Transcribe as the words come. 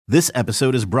This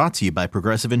episode is brought to you by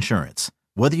Progressive Insurance.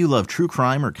 Whether you love true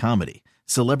crime or comedy,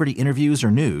 celebrity interviews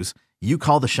or news, you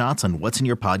call the shots on what's in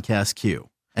your podcast queue.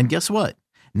 And guess what?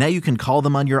 Now you can call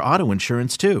them on your auto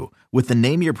insurance too with the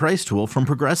Name Your Price tool from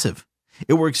Progressive.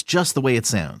 It works just the way it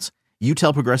sounds. You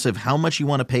tell Progressive how much you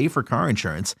want to pay for car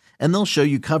insurance, and they'll show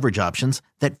you coverage options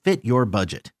that fit your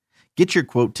budget. Get your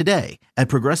quote today at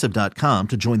Progressive.com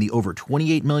to join the over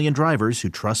 28 million drivers who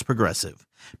trust Progressive.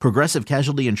 Progressive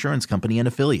Casualty Insurance Company and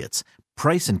Affiliates.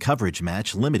 Price and coverage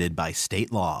match limited by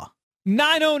state law.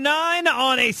 9:09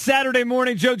 on a Saturday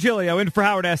morning. Joe Giglio in for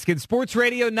Howard Eskin. Sports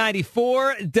Radio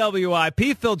 94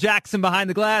 WIP. Phil Jackson behind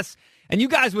the glass. And you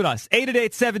guys with us.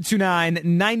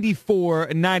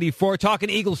 888-729-9494. Talking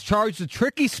Eagles Chargers. A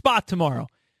tricky spot tomorrow.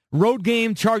 Road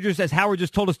game. Chargers, as Howard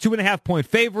just told us, 2.5-point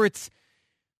favorites.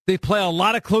 They play a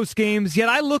lot of close games. Yet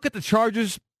I look at the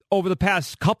Chargers over the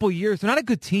past couple years. They're not a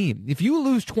good team. If you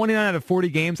lose 29 out of 40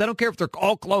 games, I don't care if they're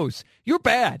all close. You're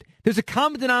bad. There's a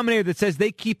common denominator that says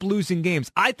they keep losing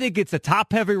games. I think it's a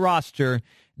top-heavy roster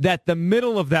that the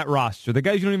middle of that roster, the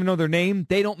guys you don't even know their name,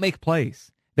 they don't make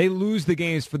plays. They lose the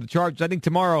games for the Chargers. I think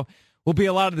tomorrow will be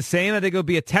a lot of the same. I think it'll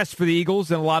be a test for the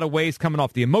Eagles in a lot of ways, coming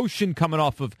off the emotion, coming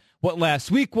off of what last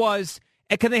week was.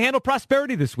 And can they handle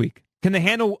prosperity this week? Can they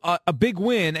handle a big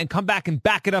win and come back and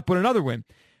back it up with another win?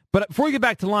 But before we get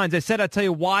back to lines, I said I'd tell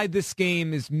you why this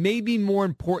game is maybe more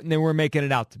important than we're making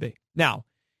it out to be. Now,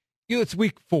 it's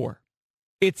week 4.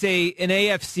 It's an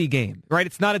AFC game, right?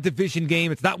 It's not a division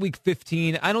game. It's not week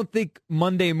 15. I don't think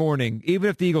Monday morning, even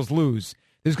if the Eagles lose,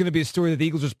 there's going to be a story that the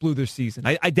Eagles just blew their season.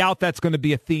 I doubt that's going to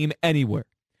be a theme anywhere.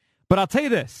 But I'll tell you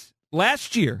this.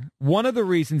 Last year, one of the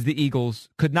reasons the Eagles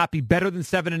could not be better than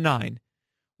 7-9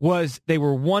 was they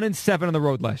were 1-7 on the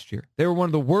road last year. They were one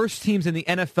of the worst teams in the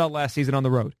NFL last season on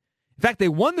the road. In fact, they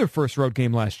won their first road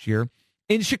game last year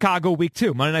in Chicago week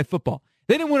 2, Monday Night Football.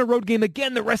 They didn't win a road game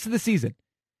again the rest of the season.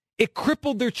 It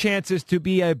crippled their chances to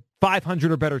be a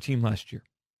 500 or better team last year.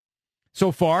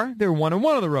 So far, they're 1-1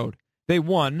 on the road. They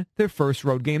won their first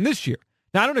road game this year.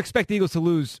 Now, I don't expect the Eagles to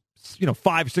lose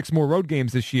 5 or 6 more road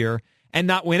games this year and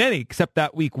not win any except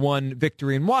that week 1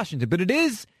 victory in Washington. But it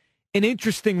is an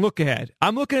interesting look ahead.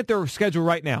 I'm looking at their schedule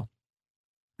right now.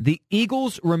 The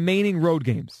Eagles' remaining road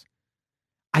games.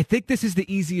 I think this is the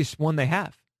easiest one they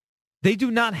have. They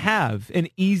do not have an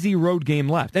easy road game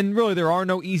left. And really, there are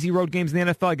no easy road games in the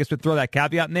NFL. I guess we'd throw that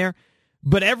caveat in there.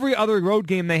 But every other road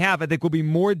game they have, I think, will be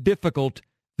more difficult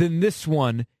than this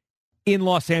one in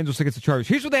Los Angeles against the Chargers.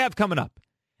 Here's what they have coming up.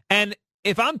 And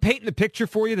if I'm painting the picture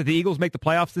for you that the Eagles make the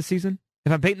playoffs this season,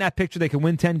 if I'm painting that picture, they can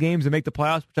win 10 games and make the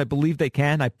playoffs, which I believe they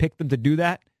can. I picked them to do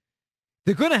that.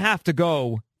 They're going to have to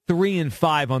go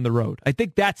 3-5 on the road. I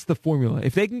think that's the formula.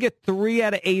 If they can get 3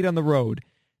 out of 8 on the road,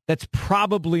 that's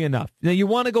probably enough. Now, you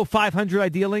want to go 500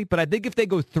 ideally, but I think if they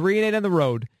go 3-8 on the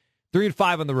road,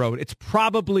 3-5 on the road, it's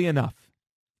probably enough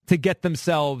to get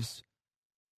themselves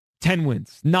 10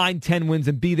 wins, 9-10 wins,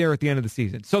 and be there at the end of the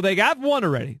season. So they have one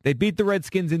already. They beat the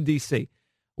Redskins in D.C.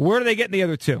 Where do they get in the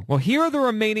other 2? Well, here are the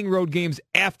remaining road games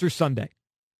after Sunday.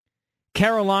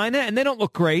 Carolina, and they don't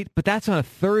look great, but that's on a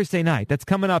Thursday night. That's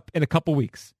coming up in a couple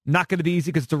weeks. Not going to be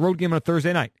easy because it's a road game on a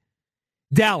Thursday night.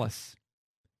 Dallas,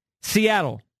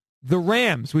 Seattle, the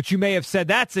Rams, which you may have said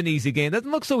that's an easy game.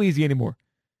 Doesn't look so easy anymore.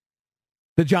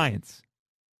 The Giants.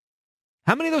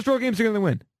 How many of those road games are going to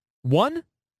win? 1?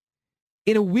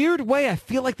 In a weird way, I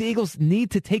feel like the Eagles need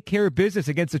to take care of business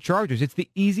against the Chargers. It's the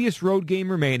easiest road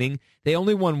game remaining. They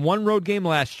only won 1 road game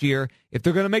last year. If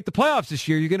they're going to make the playoffs this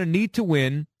year, you're going to need to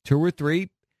win 2 or 3,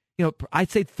 I'd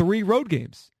say 3 road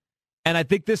games. And I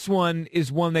think this one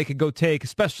is one they could go take,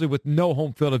 especially with no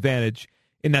home field advantage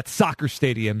in that soccer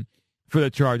stadium for the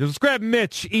Chargers. Let's grab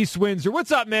Mitch, East Windsor.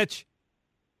 What's up, Mitch?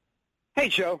 Hey,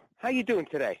 Joe. How you doing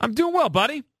today? I'm doing well,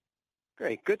 buddy.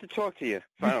 Great. Good to talk to you.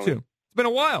 Finally. You too. It's been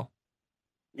a while.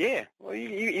 Yeah. Well,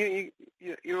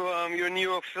 you're a New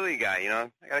York Philly guy,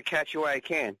 I got to catch you where I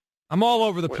can. I'm all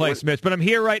over the place, Mitch, but I'm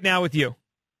here right now with you.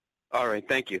 All right.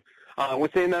 Thank you.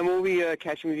 What's in that movie,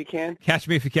 Catch Me If You Can? Catch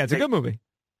Me If You Can. It's a good movie.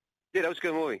 Yeah, that was a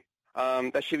good movie.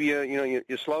 That should be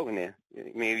your slogan there.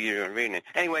 Maybe you're reading it.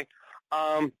 Anyway,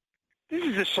 this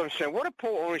is just something. What a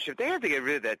poor ownership. They have to get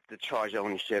rid of the Chargers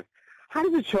ownership. How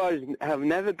does the Chargers have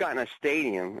never gotten a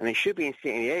stadium, and they should be in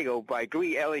San Diego, but I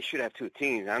agree LA should have 2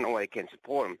 teams. I don't know why they can't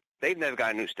support them. They've never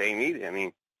got a new stadium either. I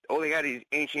mean, all they got is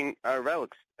ancient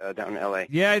relics down in L.A.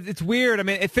 Yeah, it's weird. I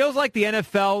mean, it feels like the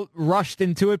NFL rushed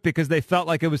into it because they felt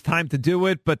like it was time to do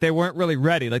it, but they weren't really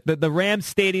ready. Like the Rams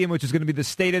Stadium, which is going to be the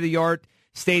state-of-the-art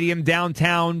stadium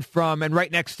downtown and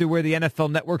right next to where the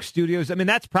NFL Network studios. I mean,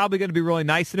 that's probably going to be really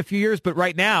nice in a few years, but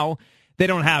right now they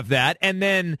don't have that. And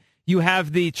then you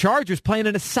have the Chargers playing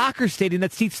in a soccer stadium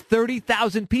that seats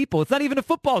 30,000 people. It's not even a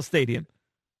football stadium.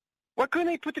 Why couldn't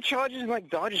they put the Chargers in like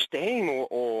Dodger Stadium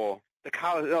or the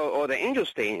College or the Angel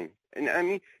Stadium? And I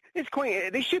mean, it's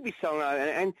quaint. They should be selling out,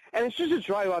 and it's just a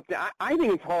drive up there. I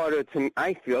think it's harder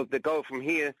I feel to go from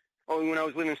here. Or when I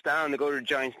was living in Staten to go to the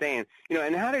Giants Stadium,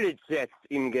 and how did the Jets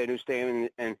even get a new stadium?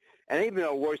 And they've been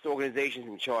the worst organizations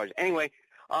in charge. Anyway,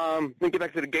 let me get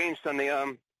back to the game Sunday.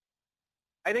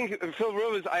 I think Phil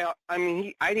Rivers. I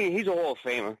think he's a Hall of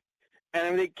Famer, and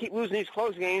if they keep losing these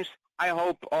close games, I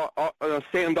hope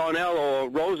Sam Darnell or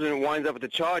Rosen winds up with the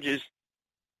Chargers.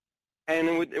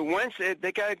 And with Wentz,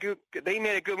 they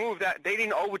made a good move. That they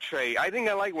didn't overtrade. I think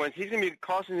I like Wentz.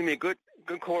 Carson's gonna be a good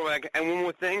quarterback. And one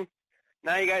more thing,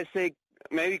 now you guys say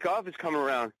maybe Goff is coming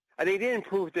around. They did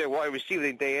improve their wide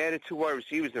receiver. They added 2 wide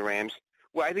receivers, the Rams.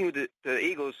 Well, I think with the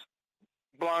Eagles,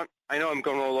 Blount. I know I'm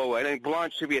going all over. I think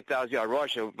Blount should be a 1,000-yard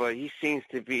rusher, but he seems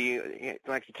to be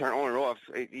likes to turn on or off.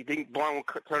 You think Blount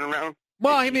will turn around?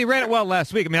 Well, I mean, he ran it well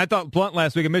last week. I mean, I thought Blount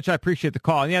last week, and Mitch, I appreciate the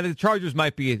call. And yeah, the Chargers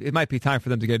might be time for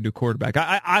them to get a new quarterback.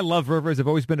 I love Rivers. I've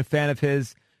always been a fan of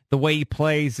his. The way he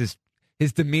plays,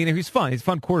 his demeanor. He's fun. He's a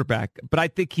fun quarterback. But I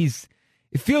think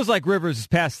it feels like Rivers is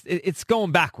past, it's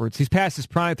going backwards. He's past his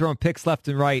prime, throwing picks left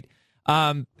and right.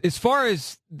 As far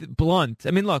as Blount,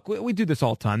 I mean, look, we do this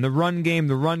all the time. The run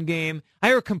game. I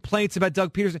hear complaints about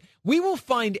Doug Peterson. We will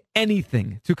find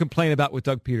anything to complain about with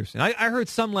Doug Peterson. I heard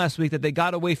some last week that they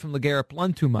got away from LeGarrette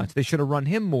Blount too much. They should have run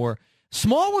him more.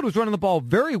 Smallwood was running the ball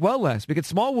very well last week. And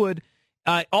Smallwood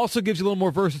also gives you a little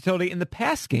more versatility in the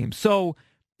pass game. So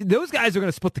those guys are going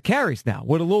to split the carries now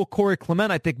with a little Corey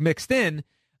Clement, I think, mixed in.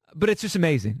 But it's just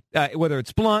amazing. Whether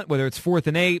it's Blount, whether it's 4th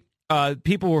and 8,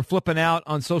 people were flipping out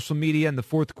on social media in the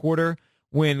fourth quarter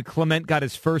when Clement got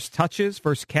his first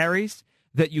carries,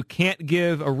 that you can't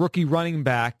give a rookie running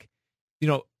back,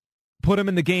 put him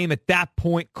in the game at that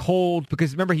point cold,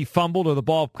 because remember he fumbled or the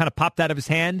ball kind of popped out of his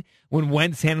hand when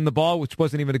Wentz handed the ball, which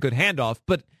wasn't even a good handoff.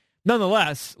 But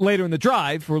nonetheless, later in the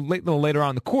drive, or a little later on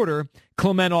in the quarter,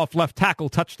 Clement off left tackle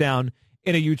touchdown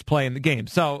in a huge play in the game.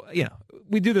 So,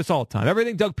 we do this all the time.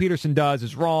 Everything Doug Peterson does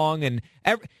is wrong. And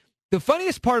the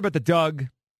funniest part about the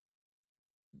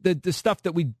stuff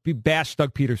that we bash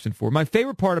Doug Peterson for, my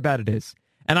favorite part about it is,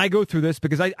 and I go through this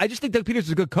because I just think Doug Peterson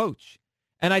is a good coach.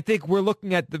 And I think we're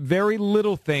looking at the very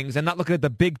little things and not looking at the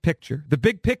big picture. The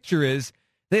big picture is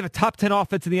they have a top 10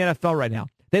 offense in the NFL right now.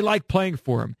 They like playing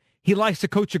for him. He likes to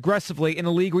coach aggressively in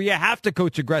a league where you have to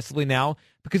coach aggressively now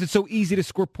because it's so easy to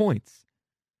score points.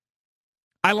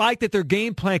 I like that their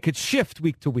game plan could shift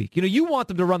week to week. You want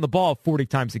them to run the ball 40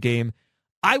 times a game.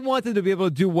 I want them to be able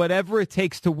to do whatever it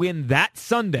takes to win that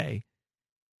Sunday.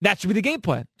 That should be the game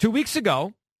plan. 2 weeks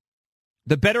ago,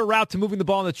 the better route to moving the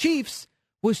ball on the Chiefs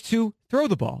was to throw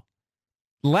the ball.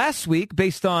 Last week,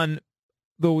 based on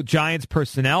the Giants'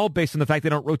 personnel, based on the fact they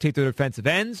don't rotate their defensive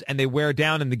ends and they wear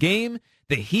down in the game,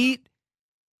 the heat,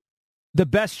 the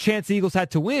best chance the Eagles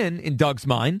had to win, in Doug's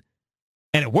mind,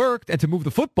 and it worked, and to move the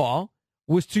football,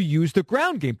 was to use the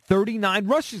ground game. 39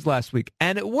 rushes last week,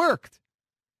 and it worked.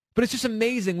 But it's just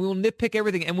amazing. We will nitpick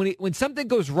everything. And when something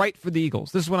goes right for the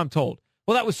Eagles, this is what I'm told.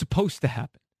 Well, that was supposed to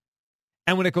happen.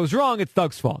 And when it goes wrong, it's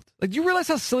Doug's fault. Like, do you realize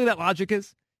how silly that logic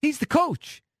is? He's the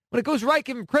coach. When it goes right,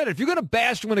 give him credit. If you're going to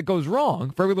bash him when it goes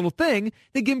wrong for every little thing,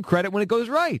 then give him credit when it goes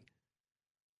right.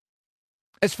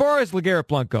 As far as LeGarrette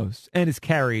Blount goes and his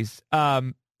carries,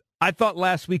 I thought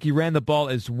last week he ran the ball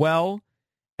as well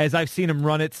as I've seen him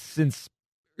run it since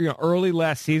early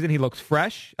last season. He looks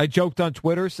fresh. I joked on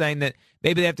Twitter saying that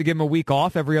maybe they have to give him a week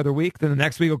off every other week. Then the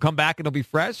next week he'll come back and he'll be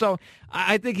fresh. So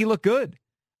I think he looked good.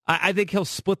 I think he'll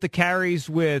split the carries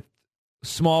with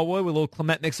Smallwood, with a little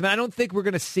Clement mix. I don't think we're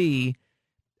going to see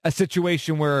a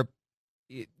situation where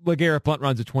LeGarrette Blount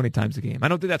runs it 20 times a game. I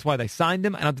don't think that's why they signed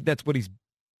him. I don't think that's what he's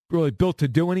really built to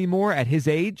do anymore at his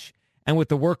age and with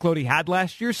the workload he had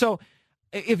last year. So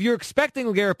if you're expecting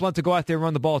LeGarrette Blount to go out there and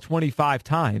run the ball 25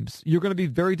 times, you're going to be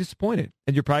very disappointed.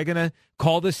 And you're probably going to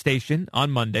call this station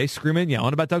on Monday screaming and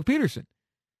yelling about Doug Peterson.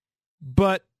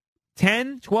 But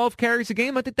 10, 12 carries a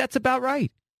game, I think that's about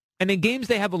right. And in games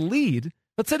they have a lead,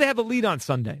 let's say they have a lead on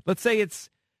Sunday. Let's say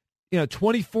it's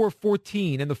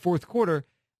 24-14 in the fourth quarter.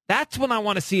 That's when I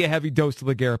want to see a heavy dose of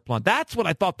LeGarrette Blount. That's what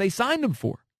I thought they signed him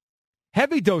for.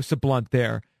 Heavy dose of Blount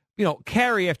there.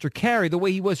 Carry after carry, the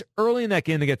way he was early in that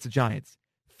game against the Giants.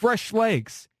 Fresh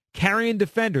legs, carrying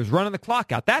defenders, running the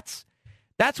clock out. That's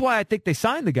why I think they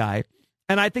signed the guy.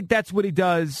 And I think that's what he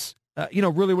does,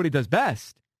 really what he does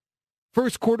best.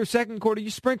 First quarter, second quarter,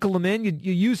 you sprinkle him in,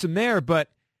 you use him there.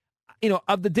 But,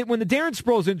 when the Darren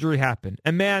Sproles injury happened,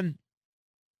 and man,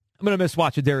 I'm going to miss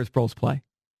watching Darren Sproles play.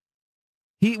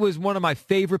 He was one of my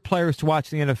favorite players to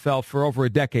watch in the NFL for over a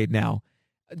decade now.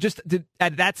 Just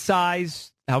at that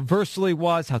size, how versatile he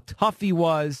was, how tough he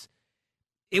was,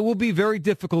 it will be very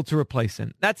difficult to replace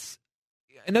him. That's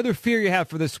another fear you have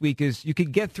for this week is you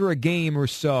could get through a game or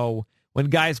so when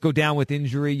guys go down with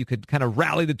injury. You could kind of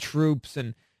rally the troops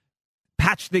and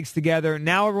patch things together.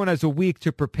 Now everyone has a week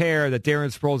to prepare that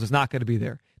Darren Sproles is not going to be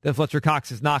there, that Fletcher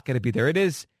Cox is not going to be there.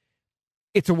 It's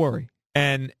a worry.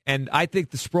 And I think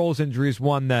the Sproles injury is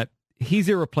one that he's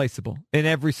irreplaceable in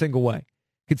every single way.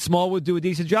 Could Smallwood do a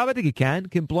decent job? I think he can.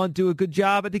 Can Blunt do a good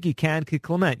job? I think he can. Could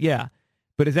Clement? Yeah.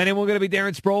 But is anyone going to be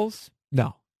Darren Sproles?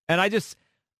 No. And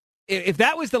if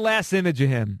that was the last image of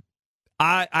him,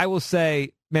 I will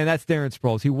say, man, that's Darren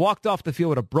Sproles. He walked off the field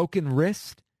with a broken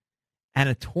wrist and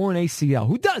a torn ACL.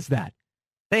 Who does that?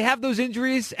 They have those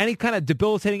injuries, any kind of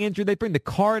debilitating injury, they bring the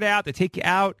card out, they take you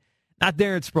out. Not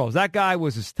Darren Sproles. That guy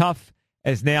was as tough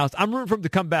as nails. I'm rooting for him to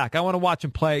come back. I want to watch him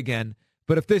play again.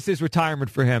 But if this is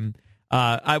retirement for him,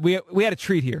 we had a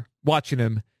treat here watching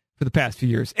him for the past few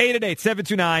years.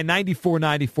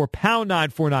 888-729-9494, pound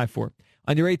 9494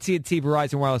 on your AT&T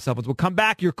Verizon Wireless cell phones. We'll come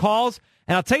back, your calls,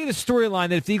 and I'll tell you the storyline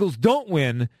that if the Eagles don't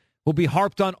win, we'll be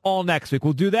harped on all next week.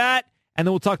 We'll do that, and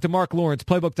then we'll talk to Mark Lawrence,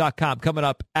 Playbook.com, coming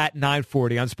up at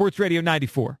 9:40 on Sports Radio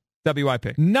 94.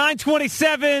 WIP.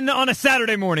 9:27 on a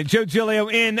Saturday morning. Joe Giglio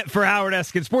in for Howard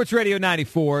Eskin. Sports Radio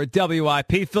 94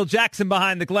 WIP. Phil Jackson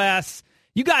behind the glass.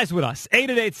 You guys with us.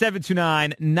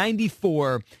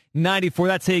 888-729-9494.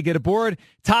 That's how you get aboard.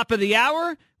 Top of the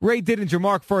hour. Ray Didinger,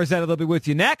 Mark Farzetta will be with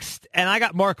you next. And I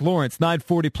got Mark Lawrence,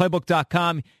 940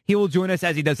 Playbook.com. He will join us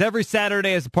as he does every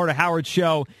Saturday as a part of Howard's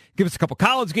show. Give us a couple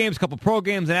college games, a couple pro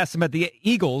games, and ask him about the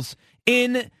Eagles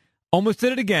in... Almost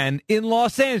did it again in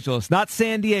Los Angeles, not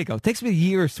San Diego. It takes me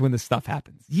years to when this stuff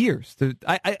happens. Years.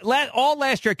 All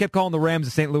last year I kept calling the Rams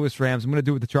the St. Louis Rams. I'm going to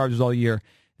do it with the Chargers all year.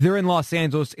 They're in Los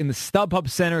Angeles in the StubHub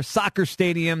Center, soccer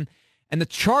stadium. And the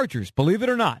Chargers, believe it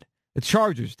or not, the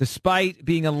Chargers, despite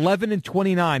being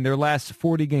 11-29 their last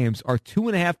 40 games, are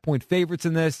 2.5-point favorites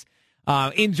in this.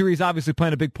 Injuries obviously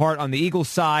playing a big part on the Eagles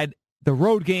side. The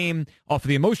road game, off of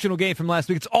the emotional game from last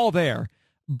week, it's all there.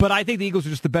 But I think the Eagles are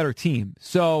just a better team.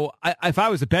 So if I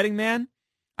was a betting man,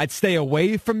 I'd stay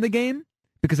away from the game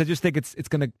because I just think it's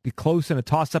going to be close and a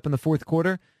toss-up in the fourth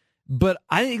quarter. But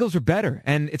I think the Eagles are better,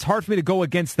 and it's hard for me to go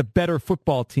against the better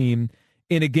football team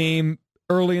in a game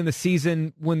early in the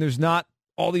season when there's not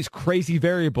all these crazy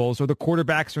variables or the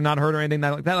quarterbacks are not hurt or anything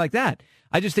like that.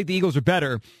 I just think the Eagles are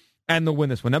better, and they'll win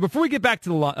this one. Now, before we get back to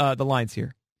the lines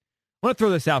here, I want to throw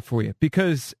this out for you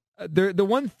because the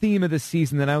one theme of this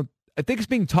season that I think it's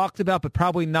being talked about, but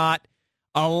probably not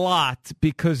a lot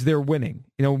because they're winning.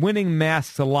 You know, winning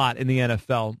masks a lot in the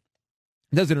NFL.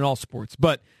 It does it in all sports,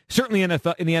 but certainly in the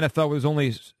NFL where there's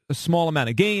only a small amount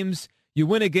of games. You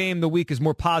win a game, the week is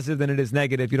more positive than it is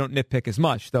negative. You don't nitpick as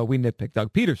much, though we nitpick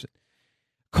Doug Peterson.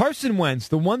 Carson Wentz,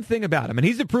 the one thing about him, and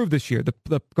he's improved this year,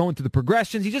 going through the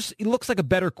progressions, he looks like a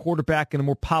better quarterback and a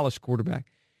more polished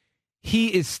quarterback.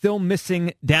 He is still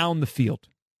missing down the field.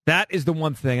 That is the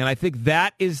one thing, and I think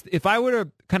that is, if I were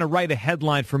to kind of write a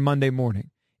headline for Monday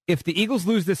morning, if the Eagles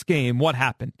lose this game, what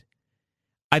happened?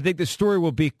 I think the story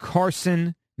will be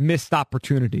Carson missed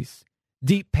opportunities,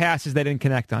 deep passes they didn't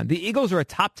connect on. The Eagles are a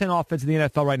top 10 offense in the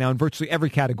NFL right now in virtually every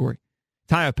category.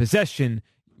 Time of possession,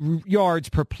 yards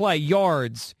per play,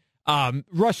 yards,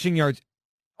 rushing yards,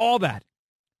 all that.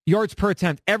 Yards per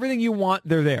attempt, everything you want,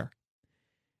 they're there.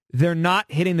 They're not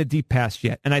hitting the deep pass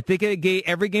yet. And I think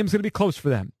every game's going to be close for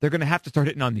them. They're going to have to start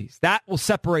hitting on these. That will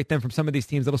separate them from some of these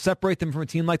teams. It'll separate them from a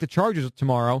team like the Chargers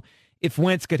tomorrow if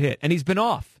Wentz could hit. And he's been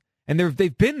off. And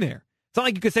they've been there. It's not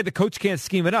like you could say the coach can't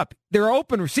scheme it up. There are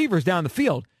open receivers down the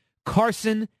field.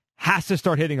 Carson has to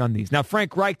start hitting on these. Now,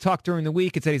 Frank Reich talked during the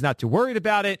week and said he's not too worried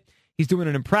about it. He's doing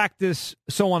it in practice,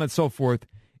 so on and so forth.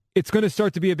 It's going to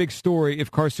start to be a big story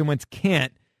if Carson Wentz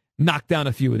can't knock down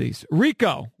a few of these.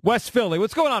 Rico, West Philly.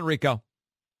 What's going on, Rico?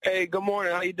 Hey, good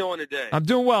morning. How you doing today? I'm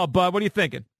doing well, bud. What are you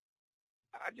thinking?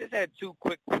 I just had two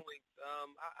quick points.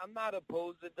 I'm not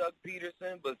opposed to Doug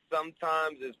Peterson, but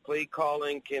sometimes his play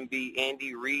calling can be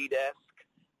Andy Reid-esque,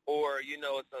 or,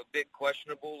 it's a bit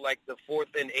questionable, like the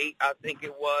 4th and 8, I think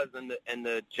it was, in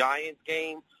the Giants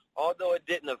game. Although it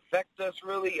didn't affect us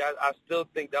really, I still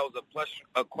think that was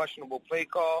a questionable play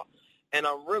call. And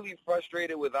I'm really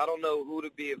frustrated with, I don't know who to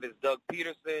be, if it's Doug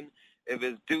Peterson, if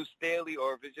it's Deuce Staley,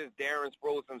 or if it's just Darren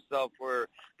Sproles himself for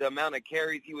the amount of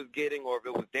carries he was getting, or if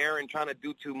it was Darren trying to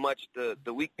do too much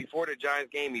the week before the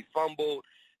Giants game, he fumbled,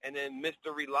 and then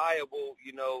Mr. Reliable,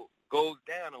 goes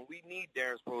down, and we need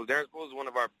Darren Sproles. Darren Sproles is one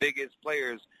of our biggest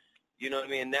players, You know what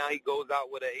I mean? And now he goes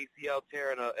out with an ACL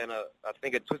tear and I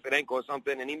think a twisted ankle or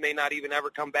something, and he may not even ever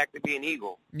come back to be an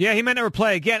Eagle. Yeah, he might never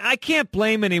play again. I can't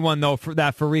blame anyone, though, for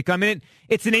that for Rico. I mean,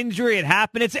 it's an injury. It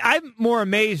happened. I'm more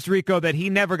amazed, Rico, that he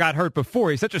never got hurt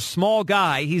before. He's such a small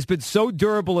guy. He's been so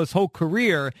durable his whole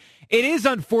career. It is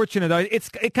unfortunate, though.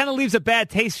 It kind of leaves a bad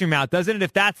taste in your mouth, doesn't it,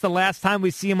 if that's the last time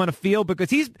we see him on a field? Because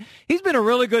he's been a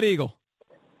really good Eagle.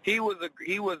 He was a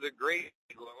great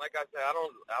Eagle, and like I said,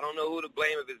 I don't know who to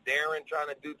blame, if it's Darren trying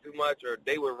to do too much or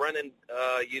they were running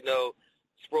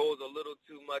Sproles a little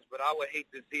too much, but I would hate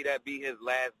to see that be his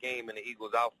last game in the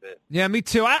Eagles outfit. Yeah, me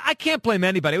too. I can't blame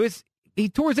anybody. He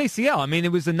tore his ACL. I mean,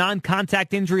 it was a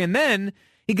non-contact injury, and then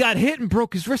he got hit and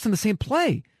broke his wrist on the same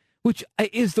play, which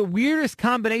is the weirdest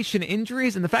combination of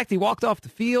injuries, and the fact he walked off the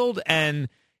field, and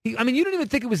you didn't even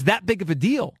think it was that big of a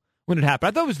deal when it happened.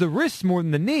 I thought it was the wrist more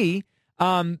than the knee.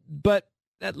 But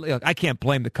look, I can't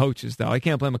blame the coaches, though. I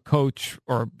can't blame a coach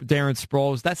or Darren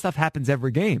Sproles. That stuff happens every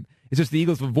game. It's just the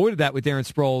Eagles have avoided that with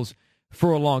Darren Sproles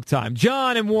for a long time.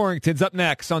 John in Warrington's up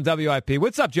next on WIP.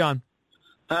 What's up, John?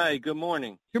 Hi, good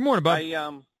morning. Good morning, bud.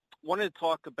 I wanted to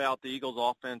talk about the Eagles'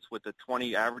 offense with the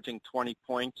averaging 20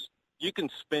 points. You can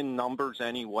spin numbers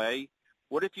any way.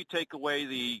 What if you take away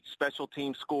the special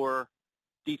team score,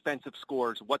 defensive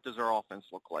scores? What does our offense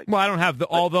look like? Well, I don't have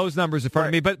all those numbers in front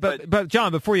of me, but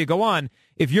John, before you go on,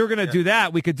 if you're going to do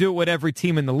that, we could do it with every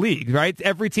team in the league, right?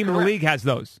 Every team in the league has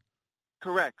those.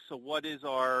 Correct. So what is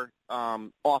our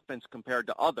offense compared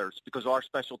to others? Because our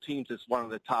special teams is one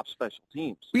of the top special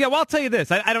teams. Yeah, well, I'll tell you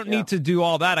this. I don't need to do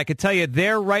all that. I could tell you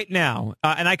there right now,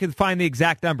 and I could find the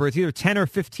exact number. It's either 10 or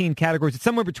 15 categories. It's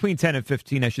somewhere between 10 and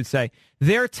 15, I should say.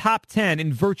 They're top 10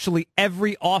 in virtually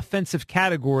every offensive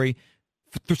category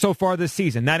so far this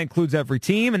season. That includes every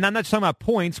team, and I'm not just talking about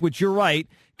points, which you're right,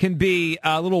 can be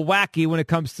a little wacky when it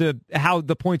comes to how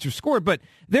the points are scored, but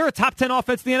they're a top 10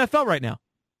 offense in the NFL right now.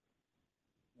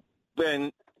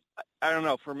 Then, I don't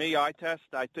know. For me, I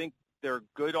think they're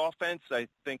good offense. I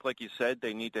think, like you said,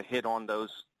 they need to hit on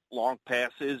those long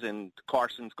passes, and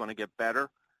Carson's going to get better,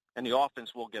 and the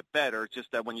offense will get better. It's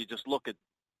just that when you just look at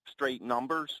straight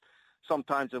numbers,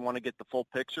 sometimes they want to get the full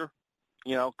picture.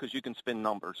 Because you can spin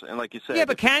numbers, and like you said,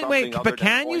 but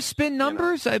can you spin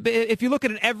numbers? If you look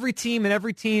at every team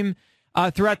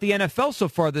throughout the NFL so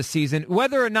far this season,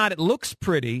 whether or not it looks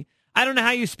pretty, I don't know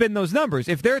how you spin those numbers.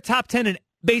 If they're top 10 in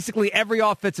basically every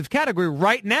offensive category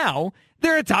right now,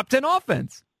 they're a top 10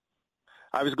 offense.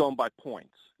 I was going by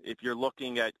points. If you're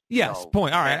looking at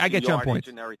point. All right, I get you on points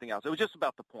and everything else. It was just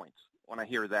about the points when I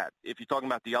hear that. If you're talking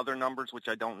about the other numbers, which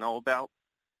I don't know about,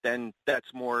 then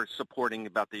that's more supporting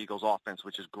about the Eagles' offense,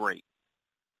 which is great.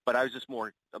 But I was just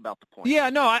more about the points. Yeah,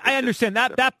 no, I understand.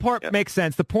 That part makes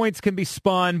sense. The points can be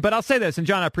spun. But I'll say this, and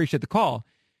John, I appreciate the call.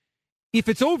 If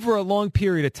it's over a long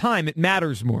period of time, it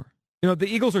matters more. The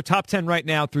Eagles are top 10 right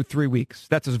now through 3 weeks.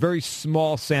 That's a very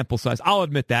small sample size. I'll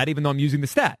admit that, even though I'm using the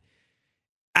stat.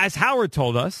 As Howard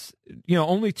told us,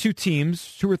 only 2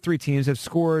 or 3 teams have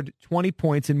scored 20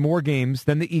 points in more games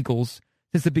than the Eagles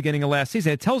since the beginning of last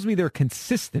season. It tells me they're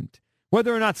consistent.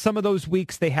 Whether or not some of those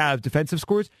weeks they have defensive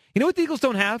scores. You know what the Eagles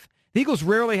don't have? The Eagles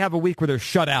rarely have a week where they're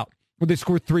shut out, where they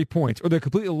score 3 points, or they're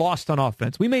completely lost on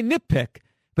offense. We may nitpick,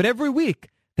 but every week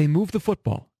they move the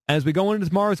football. As we go into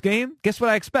tomorrow's game, guess what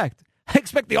I expect? I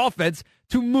expect the offense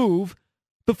to move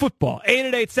the football.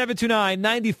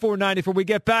 888-729-9494. We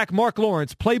get back. Mark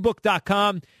Lawrence,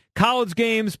 Playbook.com, college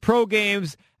games, pro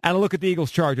games, and a look at the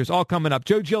Eagles-Chargers. All coming up.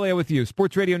 Joe Giglio with you.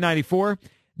 Sports Radio 94,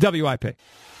 WIP.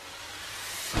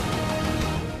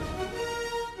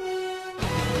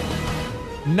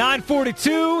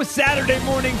 .942, Saturday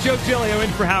morning. Joe Giglio in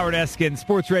for Howard Eskin.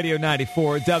 Sports Radio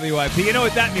 94, WIP. You know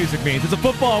what that music means. It's a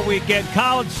football weekend.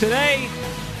 College today.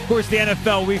 Of course, the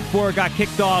NFL Week 4 got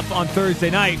kicked off on Thursday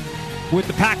night with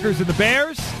the Packers and the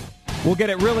Bears. We'll get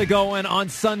it really going on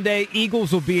Sunday.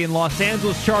 Eagles will be in Los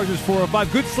Angeles. Chargers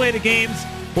 405. Good slate of games.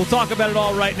 We'll talk about it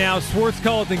all right now. Schwartz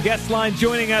Culleton guest line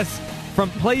joining us from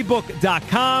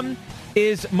Playbook.com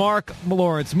is Mark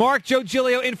Lawrence. Mark, Joe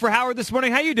Giglio in for Howard this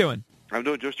morning. How you doing? I'm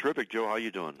doing just terrific, Joe. How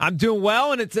you doing? I'm doing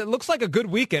well, and it looks like a good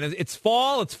weekend. It's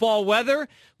fall weather.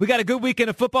 We got a good weekend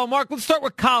of football. Mark, let's start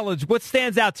with college. What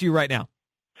stands out to you right now?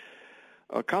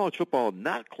 College football,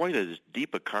 not quite as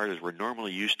deep a card as we're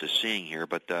normally used to seeing here,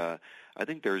 but I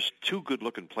think there's 2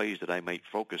 good-looking plays that I might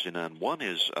focus in on. One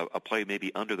is a play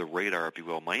maybe under the radar, if you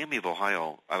will. Miami of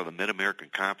Ohio, out of the Mid-American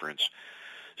Conference,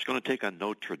 is going to take on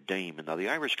Notre Dame. And now the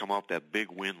Irish come off that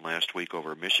big win last week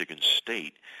over Michigan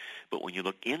State, but when you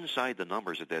look inside the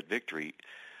numbers of that victory,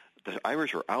 the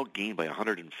Irish were outgained by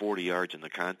 140 yards in the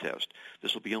contest.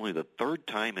 This will be only the third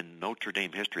time in Notre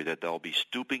Dame history that they'll be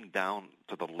stooping down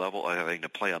to the level of having to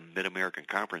play a Mid-American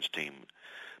Conference team.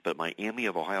 But Miami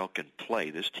of Ohio can play.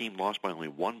 This team lost by only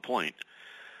 1 point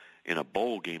in a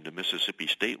bowl game to Mississippi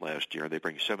State last year. They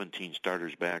bring 17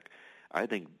 starters back. I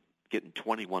think getting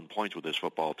 21 points with this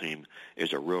football team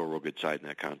is a real good side in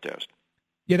that contest.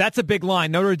 Yeah, that's a big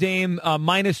line. Notre Dame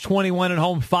minus 21 at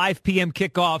home, 5 p.m.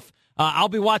 kickoff. I'll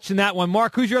be watching that one.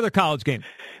 Mark, who's your other college game?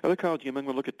 Other college game, I'm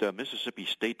going to look at Mississippi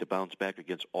State to bounce back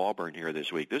against Auburn here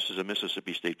this week. This is a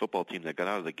Mississippi State football team that got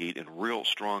out of the gate in real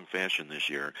strong fashion this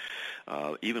year.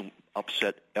 Even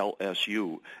upset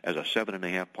LSU as a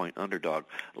 7.5-point underdog.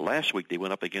 Last week they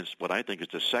went up against what I think is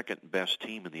the second-best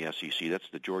team in the SEC. That's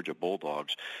the Georgia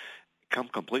Bulldogs. Come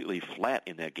completely flat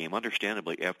in that game,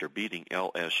 understandably, after beating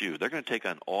LSU. They're going to take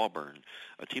on Auburn,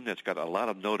 a team that's got a lot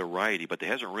of notoriety, but they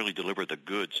hasn't really delivered the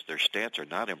goods. Their stats are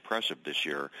not impressive this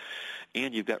year.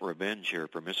 And you've got revenge here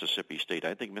for Mississippi State.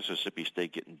 I think Mississippi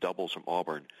State getting doubles from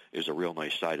Auburn is a real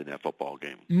nice side in that football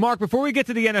game. Mark, before we get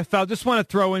to the NFL, just want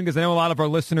to throw in, because I know a lot of our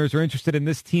listeners are interested in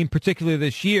this team, particularly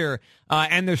this year,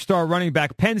 and their star running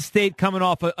back. Penn State coming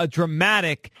off a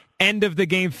dramatic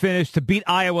end-of-the-game finish to beat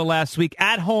Iowa last week.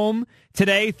 At home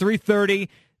today, 3:30,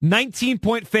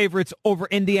 19-point favorites over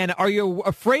Indiana. Are you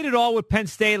afraid at all with Penn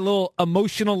State, a little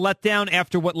emotional letdown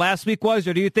after what last week was,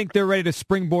 or do you think they're ready to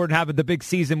springboard and have the big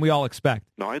season we all expect?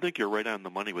 No, I think you're right on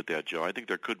the money with that, Joe. I think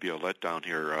there could be a letdown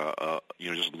here.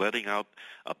 Just letting out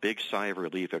a big sigh of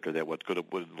relief after that, what could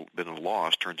have been a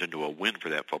loss turns into a win for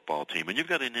that football team. And you've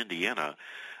got in Indiana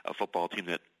a football team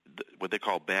that what they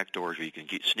call backdoors, where you can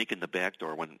sneak in the back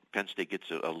door. When Penn State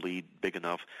gets a lead big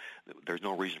enough, there's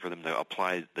no reason for them to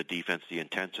apply the defense, the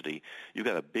intensity. You've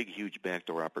got a big, huge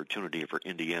backdoor opportunity for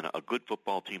Indiana, a good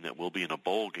football team that will be in a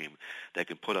bowl game that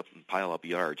can put up and pile up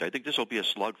yards. I think this will be a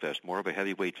slugfest, more of a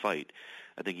heavyweight fight.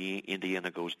 I think Indiana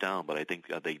goes down, but I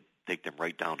think they take them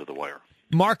right down to the wire.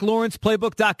 Mark Lawrence,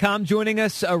 Playbook.com, joining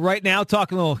us right now,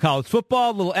 talking a little college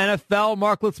football, a little NFL.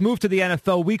 Mark, let's move to the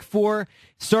NFL. Week 4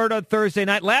 started on Thursday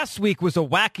night. Last week was a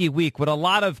wacky week with a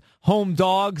lot of home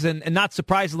dogs, and not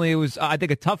surprisingly, it was, I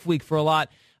think, a tough week for a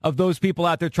lot of those people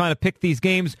out there trying to pick these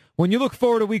games. When you look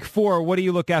forward to Week 4, what do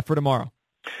you look at for tomorrow?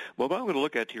 Well, what I'm going to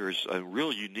look at here is a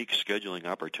real unique scheduling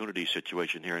opportunity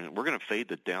situation here, and we're going to fade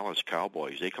the Dallas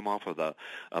Cowboys. They come off of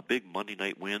a big Monday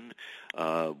night win.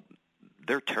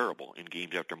 They're terrible in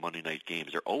games after Monday night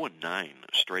games. They're 0-9,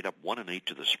 straight up 1-8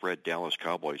 to the spread. Dallas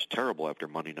Cowboys, terrible after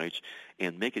Monday nights.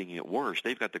 And making it worse,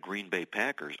 they've got the Green Bay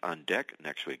Packers on deck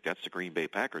next week. That's the Green Bay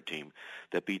Packer team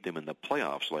that beat them in the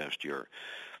playoffs last year.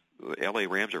 The L.A.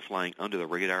 Rams are flying under the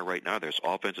radar right now. There's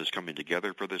offenses coming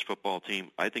together for this football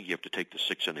team. I think you have to take the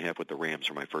 6.5 with the Rams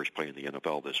for my first play in the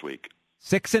NFL this week.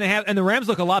 6.5, and the Rams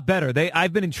look a lot better.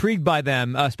 I've been intrigued by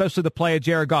them, especially the play of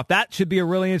Jared Goff. That should be a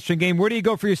really interesting game. Where do you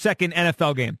go for your second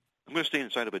NFL game? I'm going to stay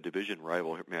inside of a division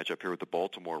rival matchup here with the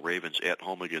Baltimore Ravens at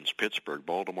home against Pittsburgh.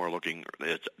 Baltimore looking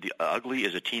ugly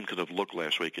as a team could have looked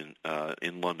last week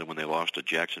in London when they lost to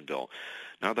Jacksonville.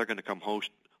 Now they're going to come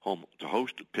home to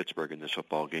host Pittsburgh in this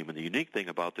football game. And the unique thing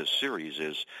about this series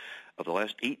is, of the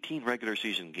last 18 regular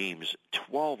season games,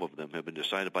 12 of them have been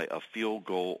decided by a field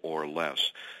goal or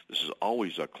less. This is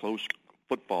always a close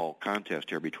football contest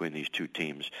here between these two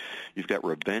teams. You've got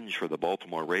revenge for the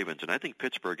Baltimore Ravens, and I think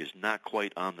Pittsburgh is not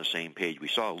quite on the same page. We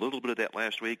saw a little bit of that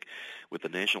last week with the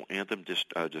national anthem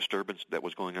disturbance that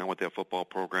was going on with that football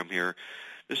program here.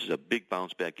 This is a big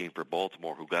bounce-back game for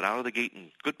Baltimore, who got out of the gate in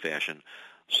good fashion,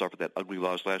 suffered that ugly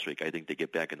loss last week. I think they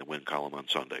get back in the win column on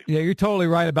Sunday. Yeah, you're totally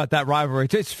right about that rivalry.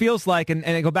 It just feels like, and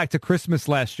I go back to Christmas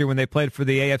last year when they played for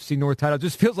the AFC North title, it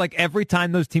just feels like every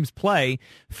time those teams play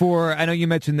for, I know you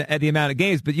mentioned the amount of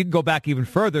games, but you can go back even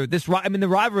further. The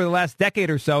rivalry of the last decade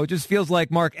or so, it just feels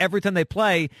like, Mark, every time they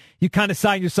play, you kind of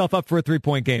sign yourself up for a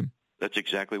 3-point game. That's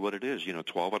exactly what it is.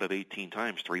 12 out of 18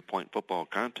 times, 3-point football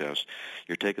contest.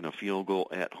 You're taking a field goal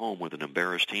at home with an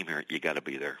embarrassed team here. You got to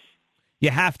be there. You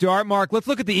have to. All right, Mark, let's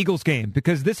look at the Eagles game,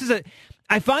 because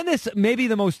I find this maybe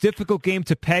the most difficult game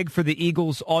to peg for the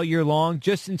Eagles all year long,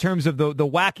 just in terms of the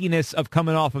wackiness of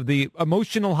coming off of the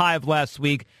emotional high of last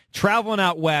week, traveling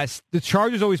out west. The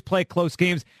Chargers always play close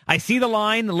games. I see the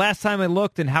line. The last time I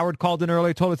looked, and Howard called in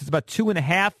earlier, told us it's about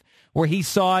 2.5, where he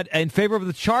saw it in favor of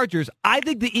the Chargers. I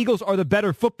think the Eagles are the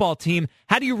better football team.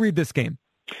 How do you read this game?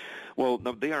 Well,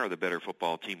 no, they are the better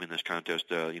football team in this contest.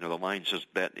 The line says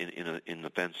bet in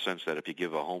the sense that if you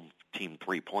give a home team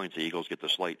 3 points, the Eagles get the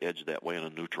slight edge that way on a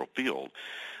neutral field.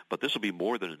 But this will be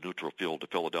more than a neutral field to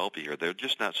Philadelphia here. They're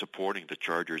just not supporting the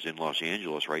Chargers in Los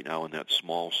Angeles right now in that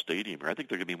small stadium. I think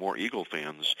there could be more Eagle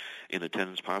fans in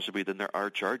attendance possibly than there are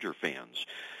Charger fans.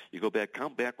 You go back,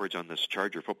 count backwards on this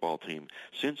Charger football team.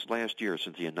 Since last year,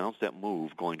 since he announced that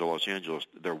move going to Los Angeles,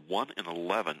 they're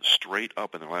 1-11 straight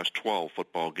up in their last 12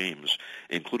 football games,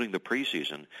 including the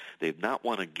preseason. They've not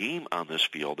won a game on this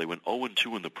field. They went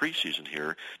 0-2 in the preseason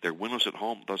here. They're winless at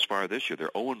home thus far this year. They're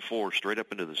 0-4 straight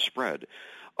up into the spread.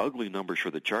 Ugly numbers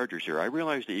for the Chargers here. I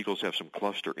realize the Eagles have some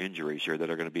cluster injuries here that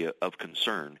are going to be of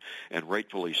concern, and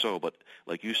rightfully so. But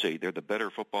like you say, they're the better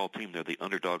football team. They're the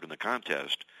underdog in the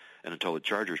contest. And until the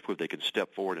Chargers prove they can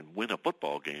step forward and win a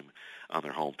football game on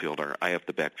their home field, I have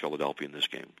to back Philadelphia in this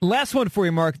game. Last one for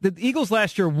you, Mark. The Eagles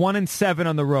last year 1-7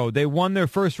 on the road. They won their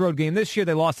first road game. This year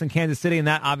they lost in Kansas City, and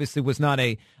that obviously was not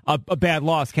a bad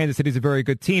loss. Kansas City's a very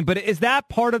good team. But is that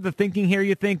part of the thinking here,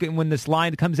 you think, when this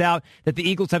line comes out, that the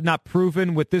Eagles have not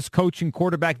proven with this coach and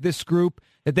quarterback, this group,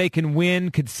 that they can win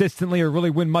consistently or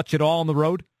really win much at all on the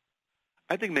road?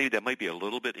 I think maybe that might be a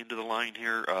little bit into the line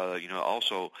here.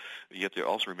 Also, you have to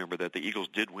also remember that the Eagles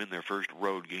did win their first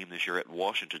road game this year at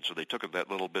Washington, so they took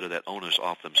that little bit of that onus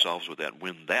off themselves with that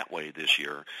win that way this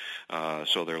year.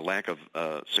 So their lack of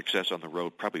success on the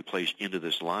road probably plays into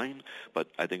this line, but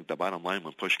I think the bottom line,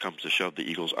 when push comes to shove, the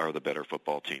Eagles are the better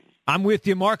football team. I'm with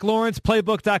you. Mark Lawrence,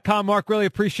 Playbook.com. Mark, really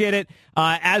appreciate it.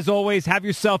 As always, have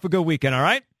yourself a good weekend, all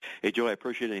right? Hey, Joe, I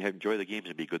appreciate it. Enjoy the games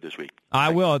and be good this week. I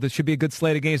will. This should be a good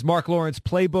slate of games. Mark Lawrence,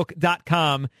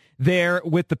 Playbook.com, there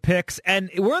with the picks. And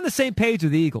we're on the same page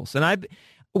with the Eagles. And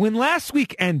when last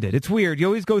week ended, it's weird. You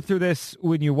always go through this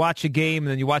when you watch a game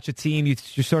and then you watch a team, you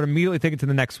sort of immediately think into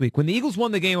the next week. When the Eagles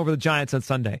won the game over the Giants on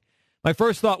Sunday, my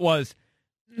first thought was,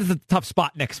 this is a tough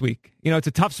spot next week. You know, it's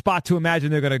a tough spot to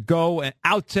imagine they're going to go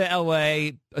out to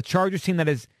L.A., a Chargers team that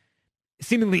is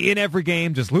seemingly in every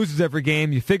game, just loses every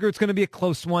game. You figure it's going to be a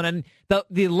close one. And the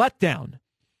letdown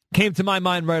came to my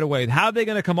mind right away. How are they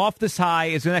going to come off this high?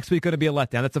 Is the next week going to be a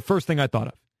letdown? That's the first thing I thought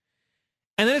of.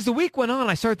 And then as the week went on,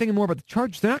 I started thinking more about the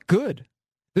Chargers. They're not good.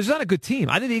 This is not a good team.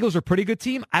 I think the Eagles are a pretty good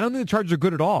team. I don't think the Chargers are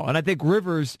good at all. And I think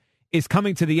Rivers is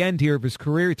coming to the end here of his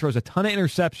career. He throws a ton of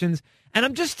interceptions. And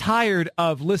I'm just tired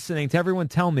of listening to everyone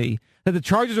tell me that the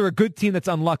Chargers are a good team that's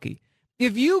unlucky.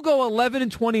 If you go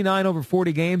 11-29 over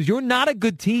 40 games, you're not a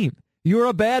good team. You're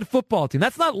a bad football team.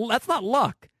 That's not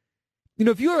luck. You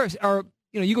know, if you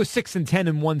you go 6-10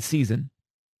 in one season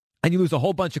and you lose a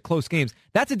whole bunch of close games,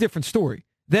 that's a different story.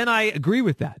 Then I agree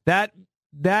with that.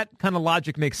 That kind of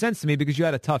logic makes sense to me because you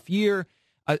had a tough year,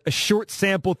 a short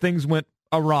sample, things went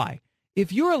awry.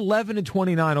 If you're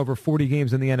 11-29 over 40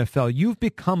 games in the NFL, you've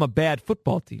become a bad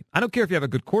football team. I don't care if you have a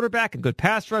good quarterback and good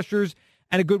pass rushers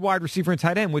and a good wide receiver and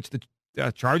tight end, which the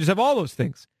Chargers have all those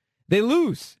things. They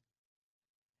lose.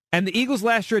 And the Eagles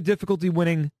last year had difficulty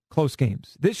winning close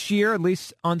games. This year, at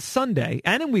least on Sunday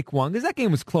and in week one, because that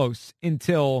game was close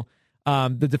until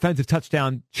the defensive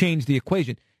touchdown changed the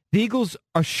equation. The Eagles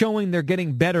are showing they're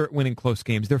getting better at winning close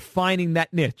games. They're finding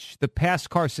that niche. The pass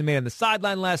Carson made on the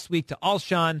sideline last week to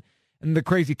Alshon and the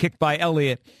crazy kick by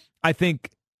Elliott, I think,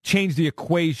 changed the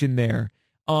equation there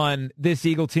on this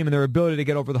Eagle team and their ability to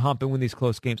get over the hump and win these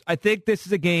close games. I think this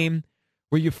is a game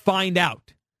where you find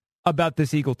out about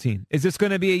this Eagle team. Is this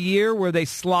going to be a year where they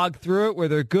slog through it, where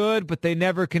they're good, but they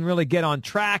never can really get on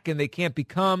track and they can't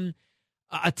become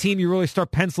a team you really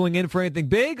start penciling in for anything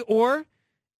big? Or,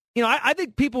 I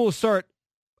think you'll start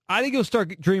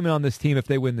dreaming on this team if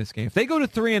they win this game. If they go to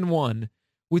 3-1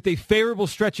 with a favorable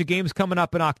stretch of games coming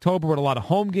up in October with a lot of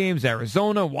home games,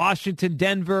 Arizona, Washington,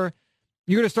 Denver,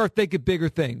 you're going to start thinking bigger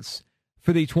things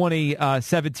for the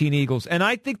 2017 Eagles. And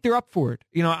I think they're up for it.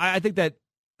 I think that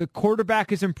the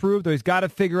quarterback has improved, though he's got to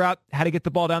figure out how to get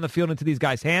the ball down the field into these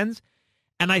guys' hands.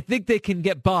 And I think they can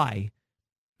get by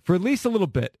for at least a little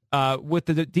bit with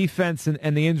the defense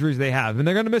and the injuries they have. And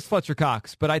they're going to miss Fletcher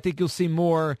Cox, but I think you'll see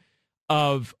more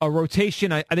of a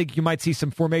rotation. I think you might see some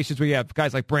formations where you have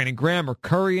guys like Brandon Graham or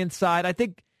Curry inside. I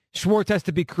think Schwartz has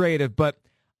to be creative, but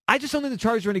I just don't think the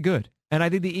Chargers are any good. And I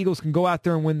think the Eagles can go out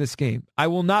there and win this game. I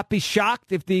will not be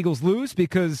shocked if the Eagles lose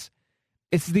because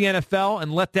it's the NFL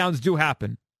and letdowns do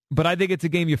happen. But I think it's a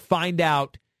game you find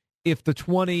out if the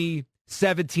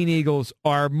 2017 Eagles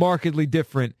are markedly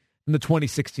different than the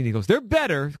 2016 Eagles. They're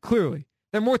better, clearly.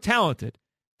 They're more talented.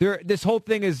 This whole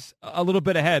thing is a little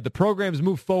bit ahead. The program's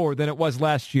moved forward than it was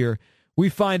last year. We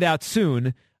find out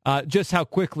soon just how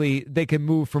quickly they can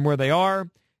move from where they are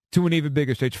to an even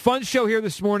bigger stage. Fun show here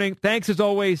this morning. Thanks, as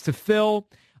always, to Phil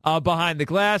behind the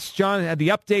glass. John had the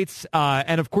updates.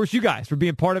 And, of course, you guys for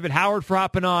being part of it. Howard for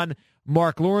hopping on.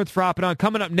 Mark Lawrence for hopping on.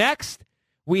 Coming up next,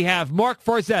 we have Mark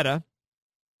Farzetta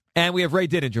and we have Ray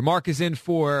Didinger. Mark is in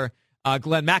for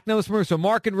Glenn Macnow this morning. So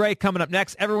Mark and Ray coming up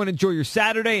next. Everyone enjoy your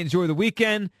Saturday. Enjoy the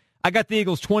weekend. I got the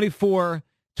Eagles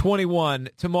 24-21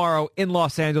 tomorrow in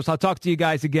Los Angeles. I'll talk to you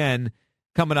guys again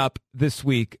coming up this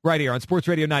week right here on Sports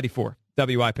Radio 94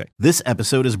 WIP. This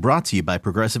episode is brought to you by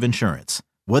Progressive Insurance.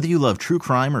 Whether you love true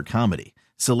crime or comedy,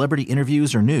 celebrity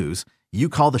interviews or news, you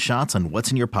call the shots on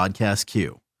what's in your podcast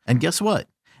queue. And guess what?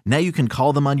 Now you can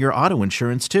call them on your auto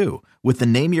insurance too with the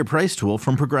Name Your Price tool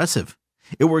from Progressive.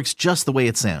 It works just the way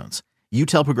it sounds. You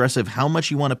tell Progressive how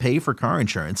much you want to pay for car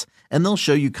insurance, and they'll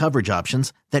show you coverage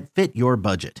options that fit your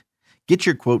budget. Get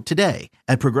your quote today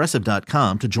at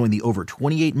Progressive.com to join the over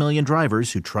 28 million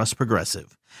drivers who trust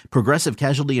Progressive. Progressive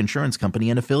Casualty Insurance Company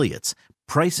and Affiliates.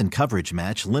 Price and coverage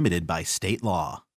match limited by state law.